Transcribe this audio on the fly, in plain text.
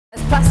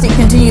plastic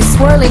continues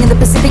swirling in the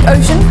Pacific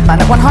Ocean,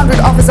 Planet 100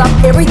 offers up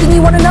everything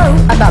you want to know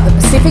about the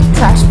Pacific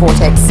Trash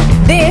Vortex.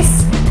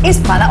 This is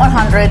Planet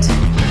 100.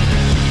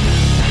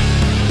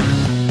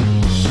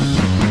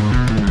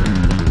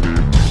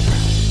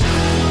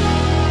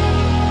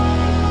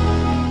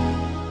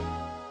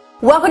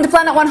 Welcome to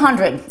Planet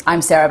 100.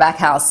 I'm Sarah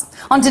Backhouse.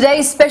 On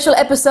today's special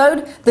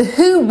episode, the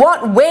who,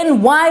 what,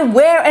 when, why,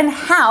 where, and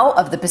how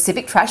of the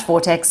Pacific Trash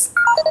Vortex.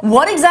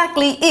 What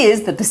exactly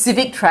is the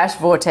Pacific Trash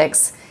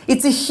Vortex?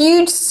 It's a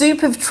huge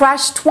soup of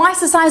trash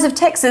twice the size of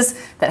Texas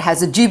that has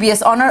the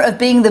dubious honor of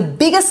being the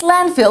biggest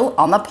landfill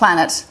on the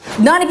planet.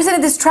 90%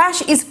 of this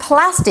trash is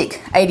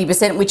plastic,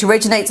 80% which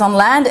originates on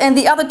land, and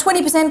the other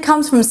 20%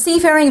 comes from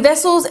seafaring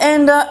vessels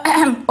and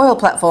oil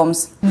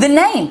platforms. The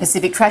name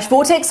Pacific Trash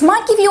Vortex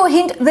might give you a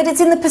hint that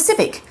it's in the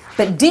Pacific.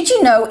 But did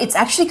you know it's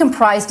actually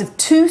comprised of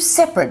two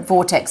separate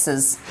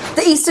vortexes?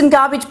 The eastern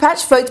garbage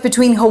patch floats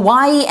between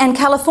Hawaii and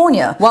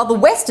California, while the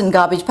western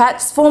garbage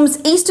patch forms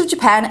east of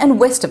Japan and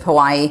west of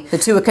Hawaii. The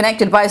two are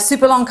connected by a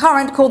super long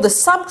current called the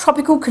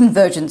subtropical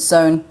convergence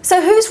zone.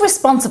 So who's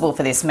responsible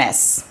for this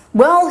mess?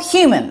 Well,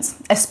 humans,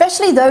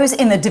 especially those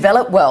in the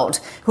developed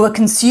world, who are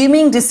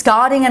consuming,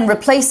 discarding and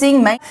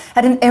replacing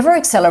at an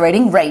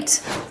ever-accelerating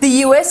rate. The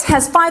US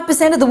has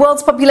 5% of the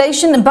world's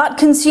population but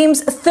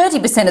consumes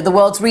 30% of the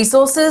world's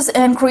resources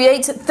and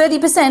creates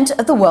 30%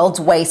 of the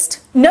world's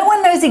waste. No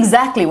one knows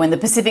exactly when the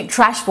Pacific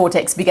Trash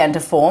Vortex began to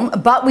form,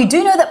 but we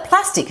do know that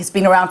plastic has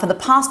been around for the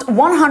past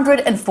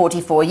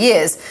 144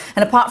 years,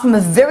 and apart from a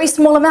very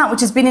small amount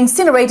which has been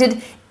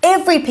incinerated,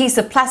 every piece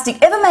of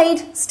plastic ever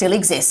made still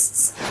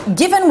exists.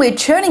 Given we're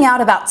churning out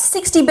about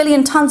 60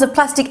 billion tons of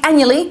plastic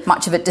annually,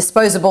 much of it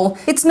disposable,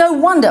 it's no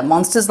wonder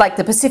monsters like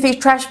the Pacific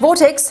Trash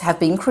Vortex have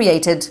been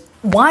created.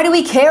 Why do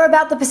we care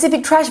about the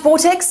Pacific Trash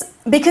Vortex?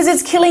 Because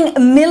it's killing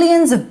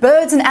millions of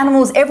birds and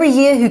animals every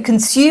year who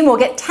consume or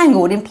get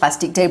tangled in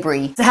plastic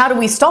debris. So how do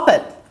we stop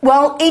it?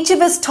 Well, each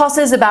of us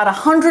tosses about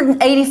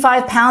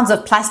 185 pounds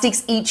of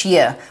plastics each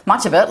year.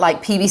 Much of it,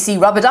 like PVC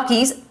rubber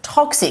duckies,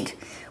 toxic.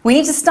 We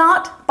need to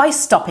start by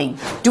stopping.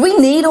 Do we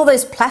need all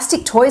those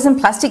plastic toys and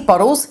plastic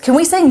bottles? Can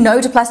we say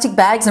no to plastic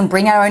bags and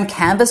bring our own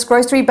canvas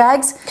grocery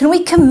bags? Can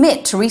we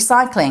commit to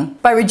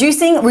recycling? By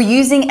reducing,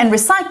 reusing and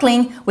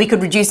recycling, we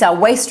could reduce our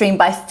waste stream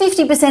by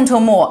 50% or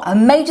more, a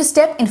major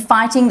step in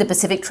fighting the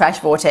Pacific Trash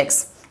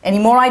Vortex. Any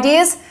more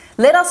ideas?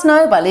 Let us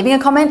know by leaving a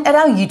comment at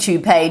our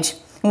YouTube page.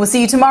 And we'll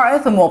see you tomorrow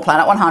for more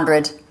Planet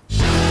 100.